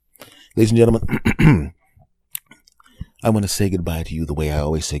 All right. Ladies and gentlemen, I want to say goodbye to you the way I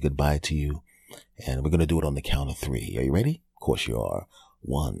always say goodbye to you. And we're going to do it on the count of 3. Are you ready? Of course you are.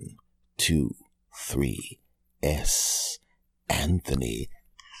 1, 2, 3. S. Anthony.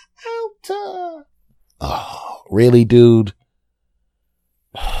 Outer. Oh, really, dude?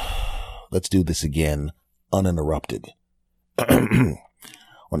 Let's do this again, uninterrupted. On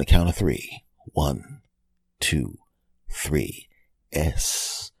the count of 3. 1, 2, 3.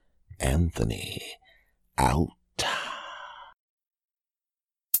 S. Anthony. Out.